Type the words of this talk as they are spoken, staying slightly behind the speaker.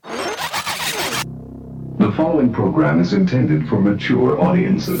The following program is intended for mature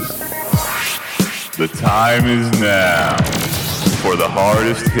audiences. The time is now for the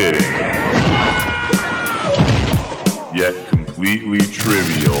hardest hitting, yet completely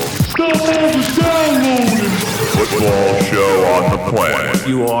trivial football show on the planet.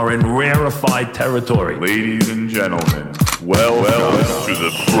 You are in rarefied territory. Ladies and gentlemen, welcome to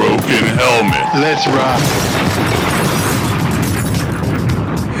the Broken Helmet. Let's rock.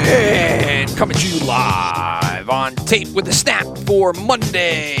 And coming to you live on tape with the snap for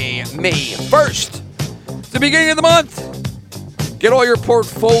Monday, May 1st. The beginning of the month. Get all your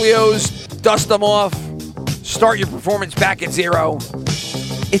portfolios, dust them off, start your performance back at zero.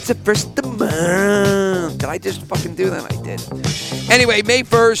 It's the first of the month. Did I just fucking do that? I did. Anyway, May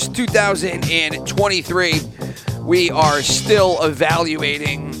 1st, 2023. We are still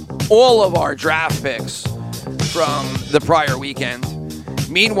evaluating all of our draft picks from the prior weekend.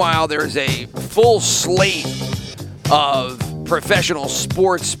 Meanwhile, there's a full slate of professional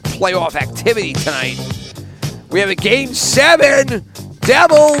sports playoff activity tonight. We have a Game 7,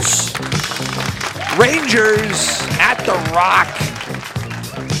 Devils, Rangers at the Rock.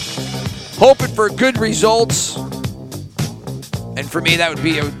 Hoping for good results. And for me, that would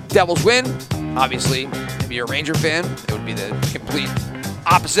be a Devils win. Obviously, if you're a Ranger fan, it would be the complete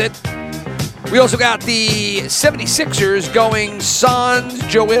opposite. We also got the 76ers going sans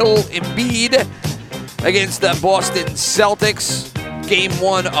Joel Embiid against the Boston Celtics. Game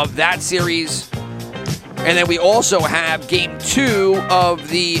 1 of that series. And then we also have Game 2 of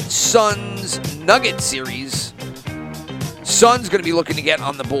the Suns-Nuggets series. Suns going to be looking to get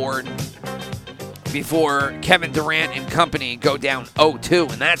on the board before Kevin Durant and company go down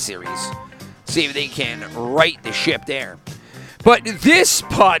 0-2 in that series. See if they can right the ship there. But this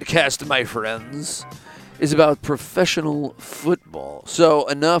podcast, my friends, is about professional football. So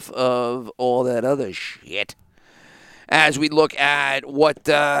enough of all that other shit. As we look at what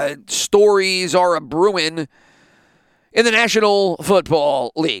stories are a-brewing in the National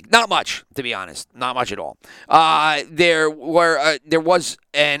Football League. Not much, to be honest. Not much at all. There was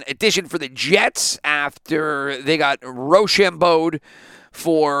an addition for the Jets after they got Rochambeau'd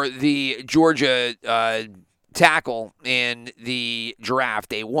for the Georgia tackle in the draft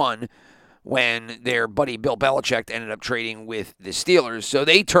day 1 when their buddy Bill Belichick ended up trading with the Steelers. So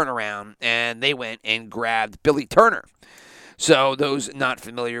they turn around and they went and grabbed Billy Turner. So those not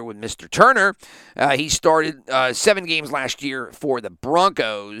familiar with Mr. Turner, he started 7 games last year for the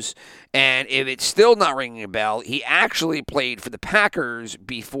Broncos. And if it's still not ringing a bell, he actually played for the Packers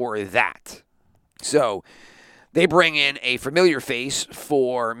before that. So they bring in a familiar face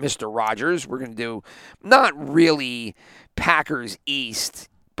for Mr. Rogers. We're going to do not really Packers East,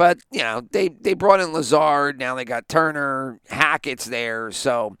 but, you know, they brought in Lazard. Now they got Turner. Hackett's there.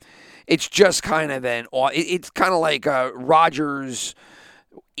 So it's just kind of it's kind of like Rogers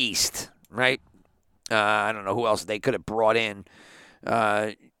East, right? I don't know who else they could have brought in.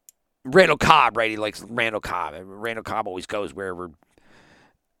 Randall Cobb, right? He likes Randall Cobb. Randall Cobb always goes wherever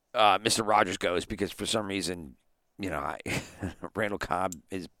Mr. Rogers goes because for some reason, you know, Randall Cobb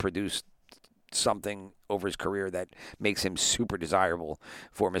has produced something over his career that makes him super desirable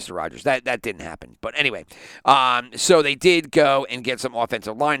for Mr. Rogers. That didn't happen. But anyway, so they did go and get some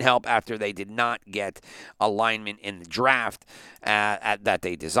offensive line help after they did not get a lineman in the draft that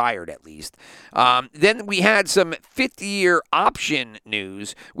they desired, at least. Then we had some fifth-year option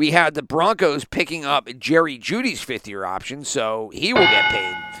news. We had the Broncos picking up Jerry Jeudy's fifth-year option, so he will get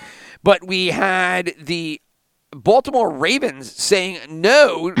paid. But we had the Baltimore Ravens saying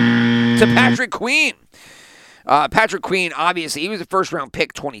no to Patrick Queen. Patrick Queen, obviously, he was a first-round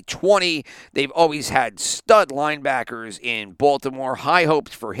pick 2020. They've always had stud linebackers in Baltimore. High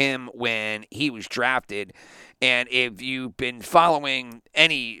hopes for him when he was drafted. And if you've been following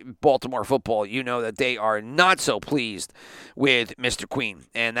any Baltimore football, you know that they are not so pleased with Mr. Queen.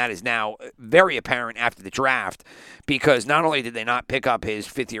 And that is now very apparent after the draft because not only did they not pick up his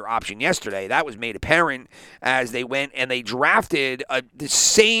fifth-year option yesterday, that was made apparent as they went and they drafted the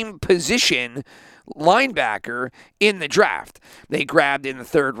same position linebacker in the draft. They grabbed in the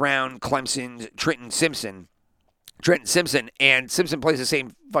third round Clemson's Trenton Simpson, and Simpson plays the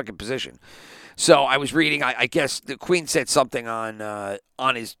same fucking position. So I was reading, I guess the Queen said something on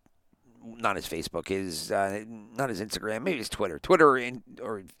his, not his Facebook, not his Instagram, maybe his Twitter or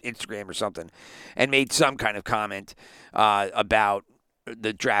Instagram or something, and made some kind of comment about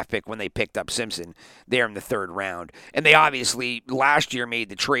the draft pick when they picked up Simpson there in the third round. And they obviously last year made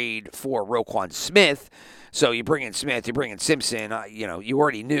the trade for Roquan Smith. So you bring in Smith, you bring in Simpson. You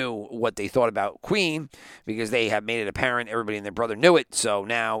already knew what they thought about Queen because they have made it apparent. Everybody and their brother knew it. So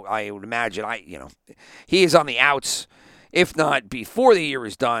now I would imagine he is on the outs. If not before the year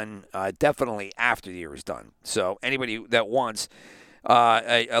is done, definitely after the year is done. So anybody that wants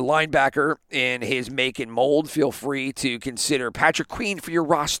a linebacker in his make and mold, feel free to consider Patrick Queen for your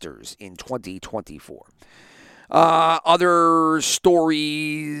rosters in 2024. Other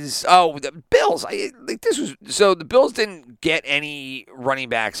stories. Oh, the Bills. The Bills didn't get any running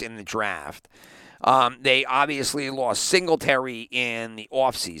backs in the draft. They obviously lost Singletary in the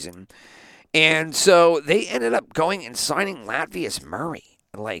offseason. And so they ended up going and signing Latavius Murray.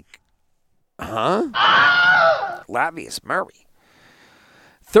 Latavius Murray.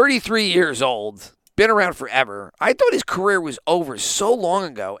 33 years old, been around forever. I thought his career was over so long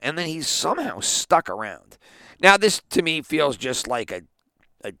ago, and then he's somehow stuck around. Now, this to me feels just like a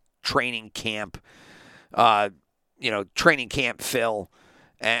training camp, training camp fill.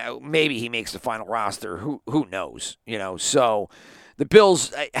 Maybe he makes the final roster. Who knows? So the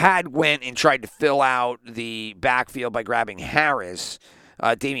Bills went and tried to fill out the backfield by grabbing Harris,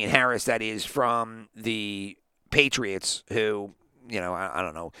 Damian Harris, that is, from the Patriots, who, I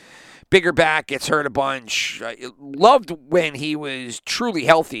don't know, bigger back, gets hurt a bunch. Loved when he was truly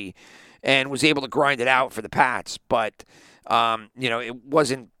healthy and was able to grind it out for the Pats, but, it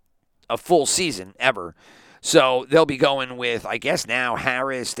wasn't a full season ever. So they'll be going with, I guess now,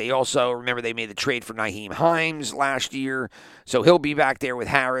 Harris. They also, remember, they made the trade for Nyheim Hines last year. So he'll be back there with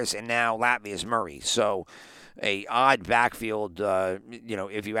Harris and now Latavius Murray. So a odd backfield,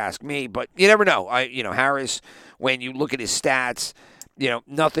 if you ask me. But you never know. Harris, when you look at his stats,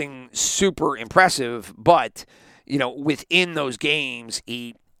 nothing super impressive. But, within those games,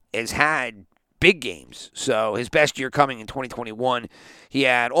 he has had big games. So his best year coming in 2021, he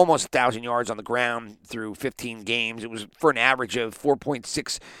had almost 1,000 yards on the ground through 15 games. It was for an average of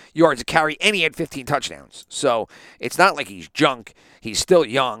 4.6 yards a carry, and he had 15 touchdowns. So it's not like he's junk. He's still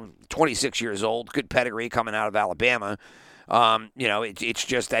young, 26 years old, good pedigree coming out of Alabama. It's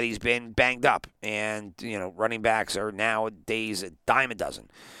just that he's been banged up, and, running backs are nowadays a dime a dozen.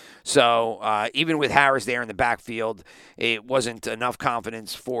 So even with Harris there in the backfield, it wasn't enough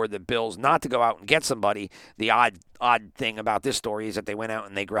confidence for the Bills not to go out and get somebody. The odd thing about this story is that they went out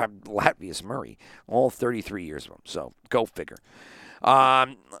and they grabbed Latavius Murray, all 33 years of him. So go figure.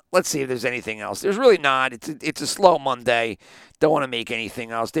 Let's see if there's anything else. There's really not. It's a slow Monday. Don't want to make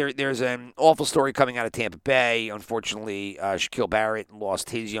anything else. There's an awful story coming out of Tampa Bay. Unfortunately, Shaquille Barrett lost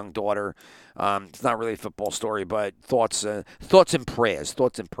his young daughter. It's not really a football story, but thoughts and prayers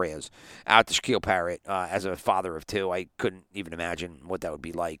out to Shaquille Barrett as a father of two. I couldn't even imagine what that would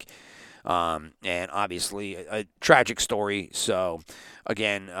be like. And obviously a tragic story. So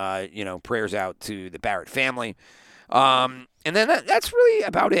again, prayers out to the Barrett family. And then that's really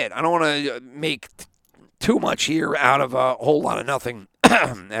about it. I don't want to make too much here out of a whole lot of nothing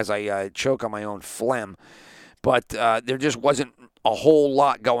as I choke on my own phlegm. But there just wasn't a whole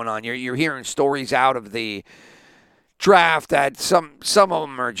lot going on. You're hearing stories out of the draft that some of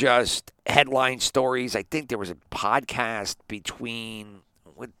them are just headline stories. I think there was a podcast between,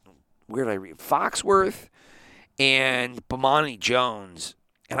 where did I read? Foxworth and Bomani Jones.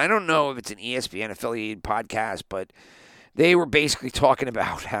 And I don't know if it's an ESPN-affiliated podcast, but they were basically talking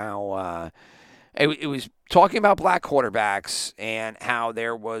about how it was talking about black quarterbacks and how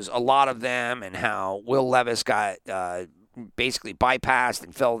there was a lot of them and how Will Levis got basically bypassed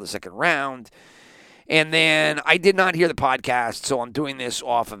and fell to the second round. And then I did not hear the podcast, so I'm doing this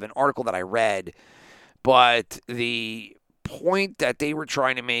off of an article that I read. But the point that they were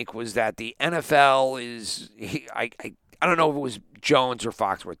trying to make was that the NFL is, I don't know if it was Jones or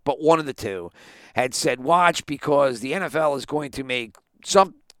Foxworth, but one of the two had said, watch, because the NFL is going to make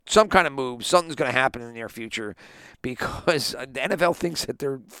some kind of move. Something's going to happen in the near future because the NFL thinks that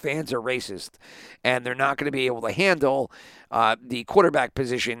their fans are racist and they're not going to be able to handle the quarterback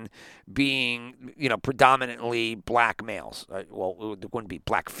position being, predominantly black males. Well, it wouldn't be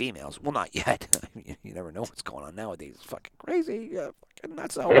black females. Well, not yet. You never know what's going on nowadays. It's fucking crazy. Fucking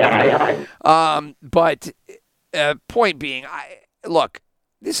nuts. But point being, look,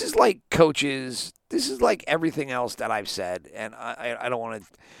 this is like coaches. This is like everything else that I've said, and I don't want to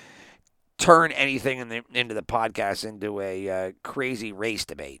turn anything into the podcast into a crazy race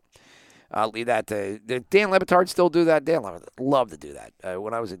debate. I'll leave that to Dan Le Batard. Still do that? Dan Le Batard love to do that.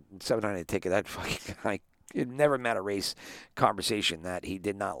 When I was at 700 ticket, that fucking guy, it never met a race conversation that he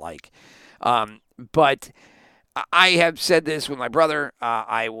did not like. But I have said this with my brother.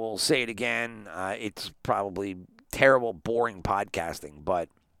 I will say it again. It's probably terrible, boring podcasting, but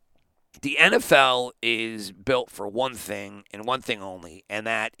The NFL is built for one thing and one thing only, and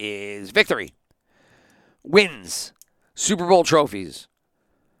that is victory, wins, Super Bowl trophies.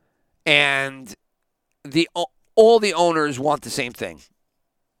 And all the owners want the same thing,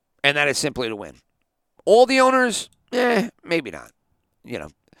 and that is simply to win. All the owners, maybe not.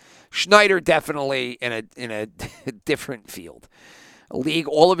 Schneider definitely in a different field, a league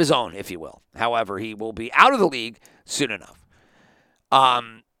all of his own, if you will. However, he will be out of the league soon enough.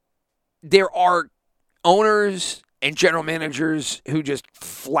 There are owners and general managers who just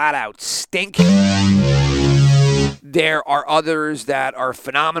flat out stink. There are others that are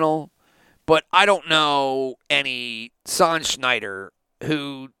phenomenal, but I don't know any Son Schneider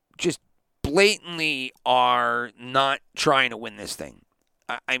who just blatantly are not trying to win this thing.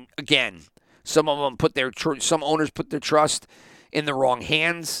 Again, some of them some owners put their trust in the wrong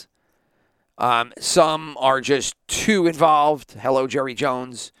hands. Some are just too involved. Hello, Jerry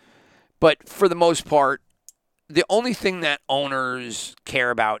Jones. But for the most part, the only thing that owners care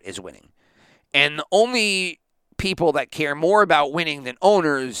about is winning. And the only people that care more about winning than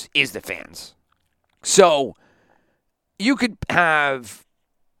owners is the fans. So you could have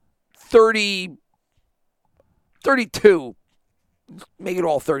 32, make it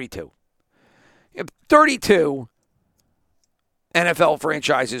all 32. You have 32 NFL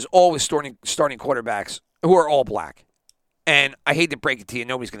franchises, all with starting quarterbacks who are all black. And I hate to break it to you,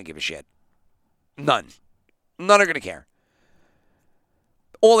 nobody's going to give a shit. None are going to care.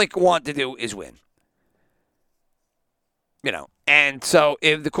 All they want to do is win. And so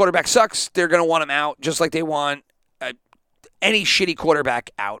if the quarterback sucks, they're going to want him out, just like they want any shitty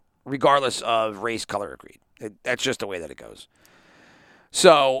quarterback out, regardless of race, color, or creed. That's just the way that it goes.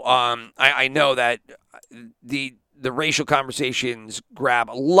 So I know that the racial conversations grab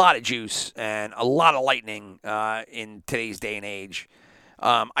a lot of juice and a lot of lightning in today's day and age.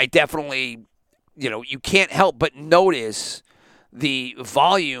 I definitely, you can't help but notice the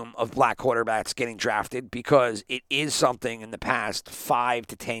volume of black quarterbacks getting drafted, because it is something in the past 5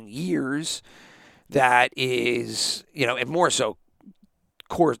 to 10 years that is, and more so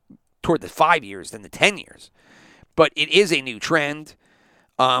toward the 5 years than the 10 years. But it is a new trend.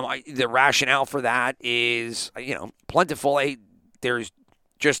 The rationale for that is, plentiful. There's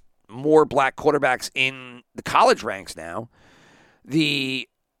just more black quarterbacks in the college ranks now. The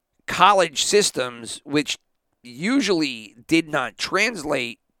college systems, which usually did not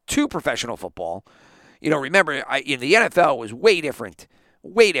translate to professional football. Remember, in the NFL was way different.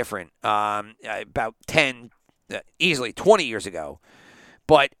 About 10, easily 20 years ago.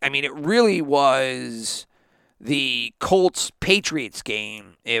 But, it really was the Colts-Patriots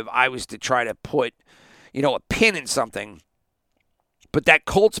game, if I was to try to put, a pin in something. But that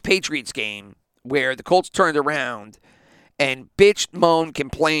Colts-Patriots game, where the Colts turned around and bitched, moaned,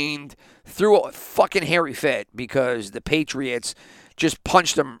 complained, threw a fucking hairy fit because the Patriots just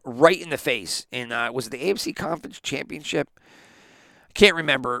punched them right in the face. And was it the AFC Conference Championship? I can't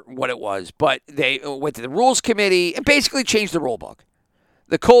remember what it was, but they went to the rules committee and basically changed the rule book.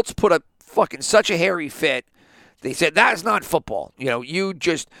 The Colts put up fucking such a hairy fit. They said, that's not football. You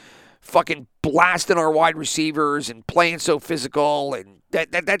just fucking blasting our wide receivers and playing so physical, and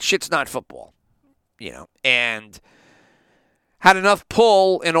that shit's not football. And had enough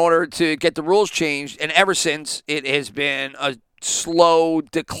pull in order to get the rules changed, and ever since, it has been a slow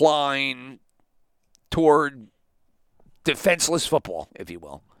decline toward defenseless football, if you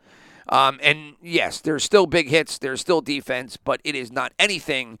will. And yes, there's still big hits, there's still defense, but it is not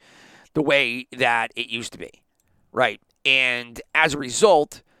anything the way that it used to be, right? And as a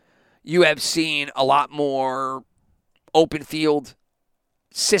result, you have seen a lot more open field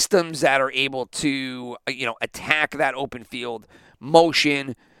systems that are able to, attack that open field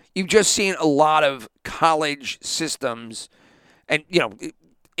motion. You've just seen a lot of college systems, and,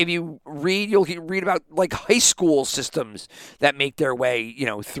 if you read, you'll read about like high school systems that make their way,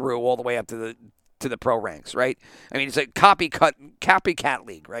 through all the way up to the pro ranks, right? It's a copycat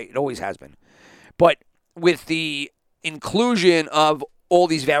league, right? It always has been. But with the inclusion of all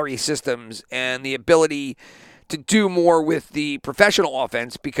these various systems and the ability to do more with the professional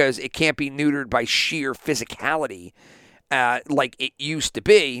offense, because it can't be neutered by sheer physicality like it used to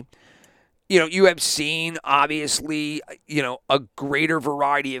be, you have seen, obviously, a greater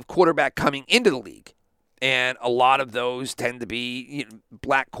variety of quarterback coming into the league. And a lot of those tend to be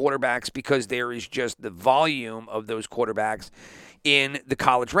black quarterbacks, because there is just the volume of those quarterbacks in the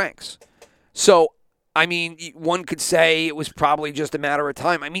college ranks. So, one could say it was probably just a matter of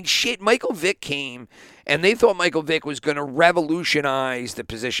time. Michael Vick came, and they thought Michael Vick was going to revolutionize the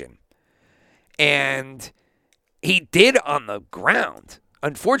position. And he did on the ground.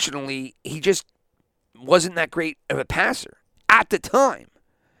 unfortunately, he just wasn't that great of a passer at the time.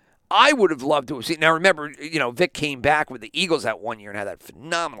 I would have loved to have seen. Now, remember, Vic came back with the Eagles that one year and had that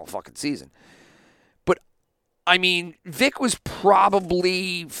phenomenal fucking season. But, I mean, Vic was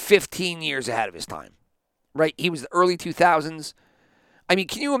probably 15 years ahead of his time, right? He was the early 2000s. I mean,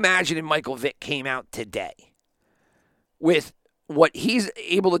 can you imagine if Michael Vick came out today with what he's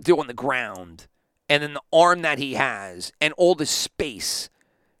able to do on the ground and then the arm that he has and all the space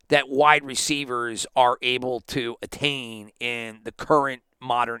that wide receivers are able to attain in the current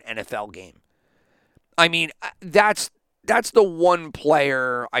modern NFL game? I mean, that's the one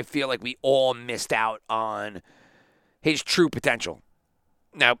player I feel like we all missed out on his true potential.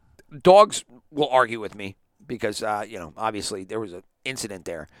 Now, dogs will argue with me because, obviously there was an incident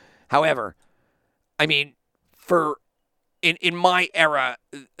there. However, I mean, in my era,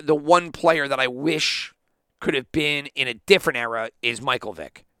 the one player that I wish could have been in a different era is Michael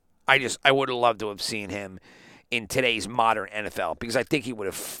Vick. I would have loved to have seen him in today's modern NFL because I think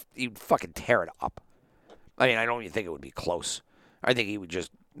he'd fucking tear it up. I mean, I don't even think it would be close. I think he would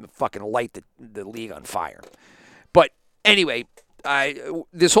just fucking light the league on fire. But anyway,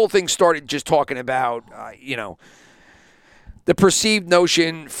 this whole thing started just talking about, the perceived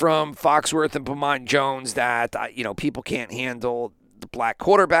notion from Foxworth and Bomani Jones that, people can't handle the black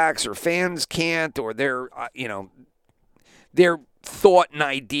quarterbacks or fans can't, or their thought and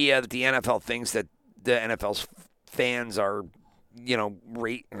idea that the NFL thinks that the NFL's fans are,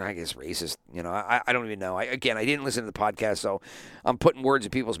 I guess racist. I don't even know. I didn't listen to the podcast, so I'm putting words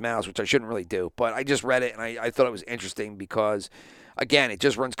in people's mouths, which I shouldn't really do. But I just read it, and I thought it was interesting because, again, it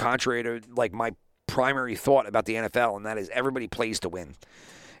just runs contrary to, like, my primary thought about the NFL, and that is everybody plays to win.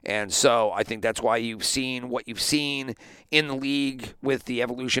 And so I think that's why you've seen what you've seen in the league with the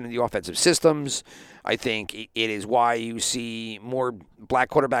evolution of the offensive systems. I think it is why you see more black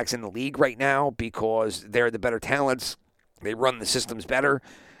quarterbacks in the league right now because they're the better talents. They run the systems better.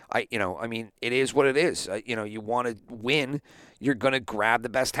 It is what it is. You want to win, you're going to grab the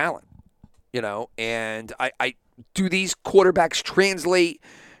best talent. And I do these quarterbacks translate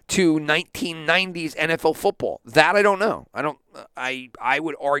to 1990s NFL football? That I don't know. I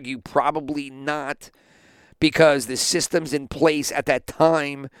would argue probably not, because the systems in place at that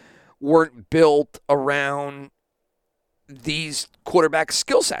time weren't built around these quarterback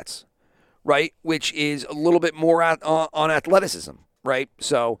skill sets, right? Which is a little bit more on athleticism, right?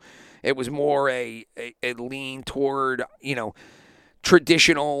 So it was more a lean toward,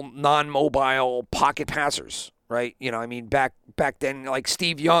 traditional non-mobile pocket passers. Right, back then, like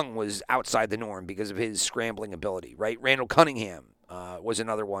Steve Young was outside the norm because of his scrambling ability. Right, Randall Cunningham was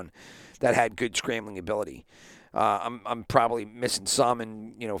another one that had good scrambling ability. I'm probably missing some,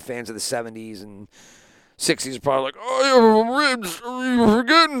 and fans of the '70s and '60s are probably like, "Oh, ribs, you're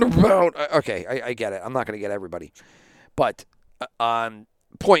forgetting about." Okay, I get it. I'm not going to get everybody, but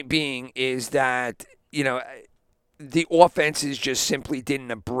point being is that the offenses just simply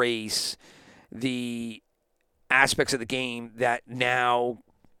didn't embrace the aspects of the game that now,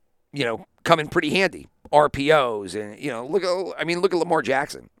 come in pretty handy. RPOs and, look at Lamar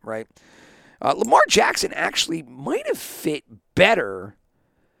Jackson, right? Lamar Jackson actually might have fit better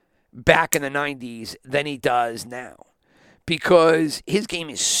back in the 90s than he does now because his game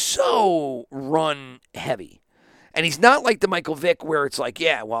is so run heavy. And he's not like the Michael Vick where it's like,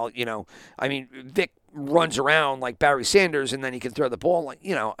 Vick runs around like Barry Sanders and then he can throw the ball.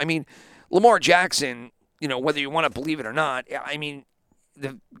 Lamar Jackson, whether you want to believe it or not,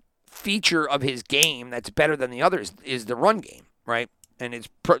 the feature of his game that's better than the others is the run game, right? And it's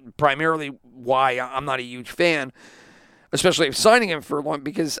primarily why I'm not a huge fan, especially of signing him for long,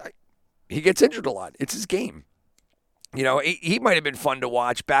 because he gets injured a lot. It's his game. He might have been fun to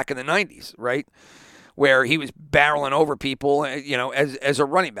watch back in the 90s, right? Where he was barreling over people, as a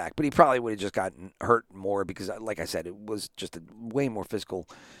running back. But he probably would have just gotten hurt more because, like I said, it was just a way more physical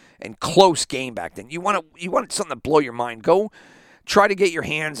and close game back then. You want something to blow your mind. Go try to get your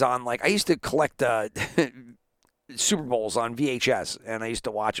hands on, like, I used to collect Super Bowls on VHS, and I used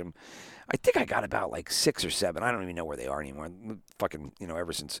to watch them. I think I got about like 6 or 7. I don't even know where they are anymore. Fucking,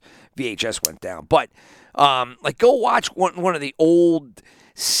 ever since VHS went down. But, go watch one of the old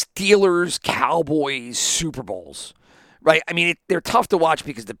Steelers Cowboys Super Bowls. Right, they're tough to watch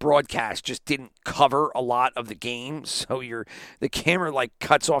because the broadcast just didn't cover a lot of the game, so the camera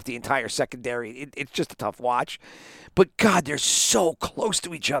cuts off the entire secondary. It's just a tough watch, but God, they're so close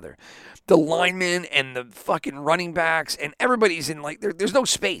to each other. The linemen and the fucking running backs and everybody's in there's no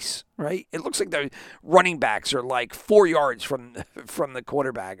space, right? It looks like the running backs are like 4 yards from the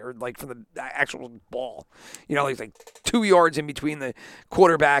quarterback, or like from the actual ball. You know, like 2 yards in between the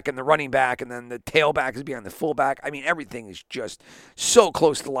quarterback and the running back, and then the tailback is behind the fullback. I mean, everything is just so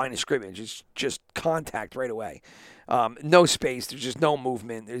close to the line of scrimmage. It's just contact right away. No space. There's just no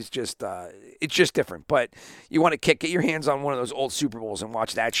movement. It's just different. But you want to get your hands on one of those old Super Bowls and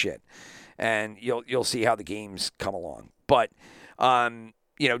watch that shit, and you'll see how the games come along. But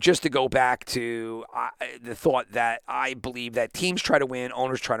just to go back to the thought that I believe that teams try to win,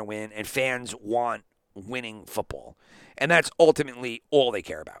 owners try to win, and fans want winning football, and that's ultimately all they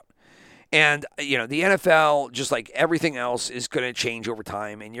care about. And, the NFL, just like everything else, is going to change over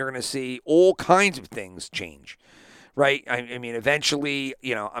time, and you're going to see all kinds of things change. Right? I mean, eventually,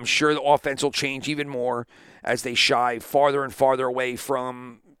 I'm sure the offense will change even more as they shy farther and farther away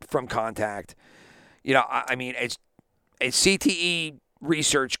from contact. I mean, as CTE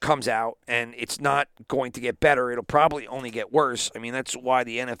research comes out, and it's not going to get better, it'll probably only get worse. I mean, that's why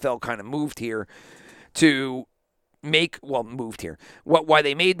the NFL kind of moved here to why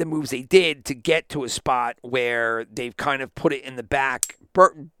they made the moves they did to get to a spot where they've kind of put it in the back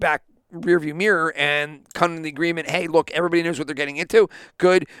rearview mirror and come to the agreement, hey, look, everybody knows what they're getting into.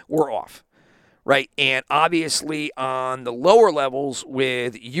 Good, we're off. Right? And obviously on the lower levels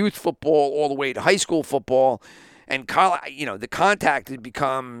with youth football all the way to high school football and college, the contact had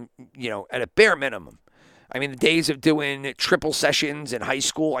become, at a bare minimum. I mean, the days of doing triple sessions in high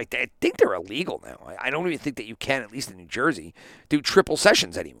school, I think they're illegal now. I don't even think that you can, at least in New Jersey, do triple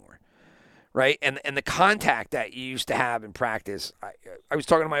sessions anymore. Right? And the contact that you used to have in practice. I was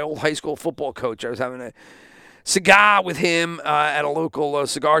talking to my old high school football coach. I was having a cigar with him at a local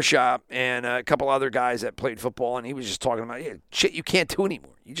cigar shop and a couple other guys that played football, and he was just talking about shit you can't do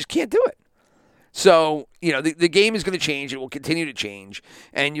anymore. You just can't do it. So, the game is going to change. It will continue to change,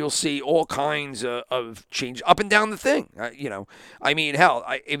 and you'll see all kinds of change up and down the thing. I mean, hell,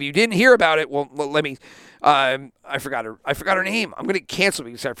 if you didn't hear about it, well, let me. I forgot her name. I'm going to cancel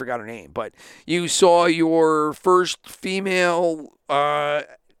because I forgot her name. But you saw your first female,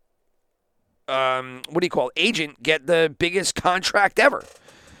 agent get the biggest contract ever.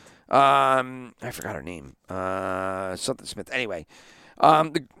 I forgot her name. Something Smith. Anyway,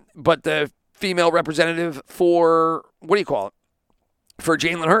 but the female representative for, for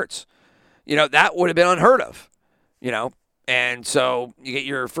Jalen Hurts. That would have been unheard of, And so you get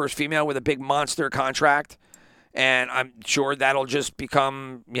your first female with a big monster contract, and I'm sure that'll just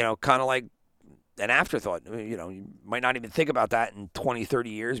become, kind of like an afterthought. You might not even think about that in 20,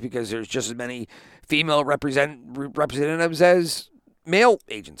 30 years because there's just as many female representatives as male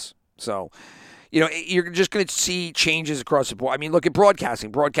agents. So, you're just going to see changes across the board. I mean, look at broadcasting.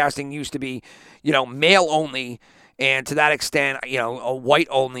 Broadcasting used to be, male only, and to that extent, a white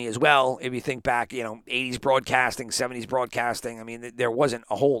only as well. If you think back, 80s broadcasting, 70s broadcasting, I mean, there wasn't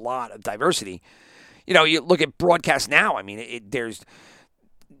a whole lot of diversity. You look at broadcast now, I mean, there's,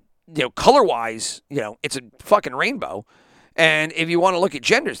 color-wise, it's a fucking rainbow. And if you want to look at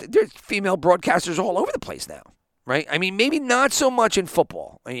genders, there's female broadcasters all over the place now. Right? I mean, maybe not so much in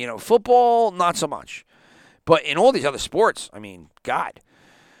football. Football, not so much. But in all these other sports, I mean, God.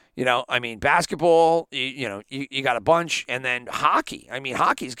 Basketball, you got a bunch. And then hockey. I mean,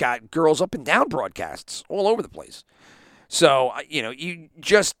 hockey's got girls up and down broadcasts all over the place. So, you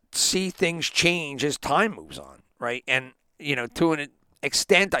just see things change as time moves on. Right? And, to an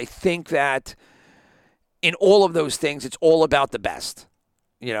extent, I think that in all of those things, it's all about the best.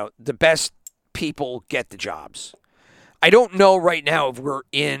 The best people get the jobs. I don't know right now if we're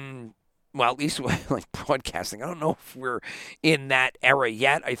in, well, at least like broadcasting, I don't know if we're in that era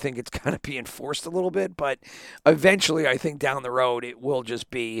yet. I think it's kind of being forced a little bit, but eventually I think down the road it will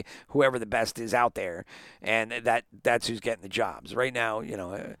just be whoever the best is out there, and that's who's getting the jobs. Right now,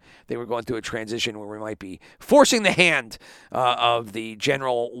 they were going through a transition where we might be forcing the hand of the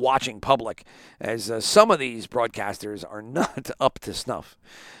general watching public, as some of these broadcasters are not up to snuff.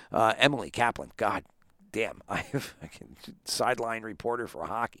 Emily Kaplan, God damn, I'm a sideline reporter for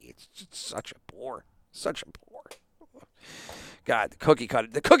hockey. It's just such a bore. God,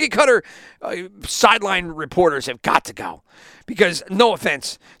 the cookie cutter sideline reporters have got to go. Because, no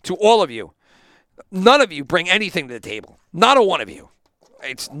offense to all of you, none of you bring anything to the table. Not a one of you.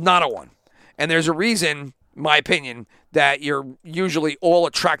 It's not a one. And there's a reason, in my opinion, that you're usually all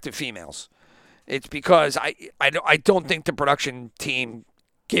attractive females. It's because I don't think the production team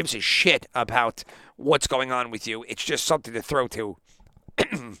gives a shit about what's going on with you. It's just something to throw to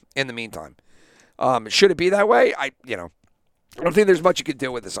in the meantime. Should it be that way? I don't think there's much you could do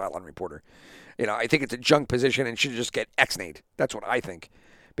with the sideline reporter. I think it's a junk position and should just get X-nayed. That's what I think.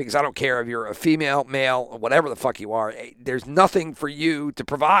 because I don't care if you're a female, male, or whatever the fuck you are. There's nothing for you to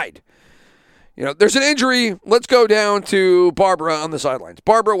provide. You know, there's an injury. Let's go down to Barbara on the sidelines.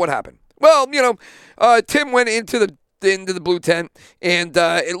 Barbara, what happened? Well, Tim went into the blue tent, and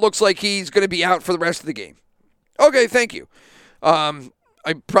it looks like he's going to be out for the rest of the game. Okay, thank you.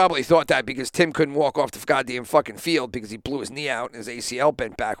 I probably thought that because Tim couldn't walk off the goddamn fucking field because he blew his knee out and his ACL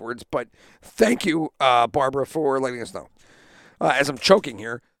bent backwards. But thank you, Barbara, for letting us know. As I'm choking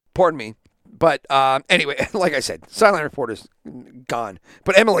here, pardon me. But anyway, like I said, sideline reporters gone.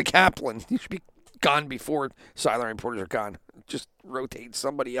 But Emily Kaplan, you should be gone before sideline reporters are gone. Just rotate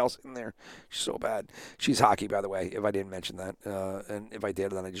somebody else in there. She's so bad. She's hockey, by the way, if I didn't mention that. And if I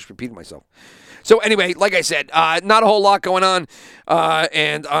did, then I just repeated myself. So anyway, like I said, not a whole lot going on.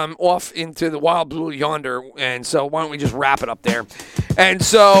 And I'm off into the wild blue yonder. And so why don't we just wrap it up there? And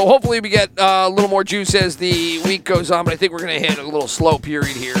so hopefully we get a little more juice as the week goes on. But I think we're going to hit a little slow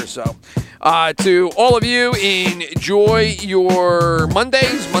period here. So to all of you, enjoy your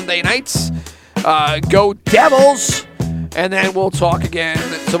Monday nights. Go Devils. And then we'll talk again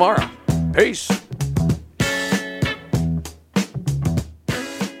tomorrow. Peace.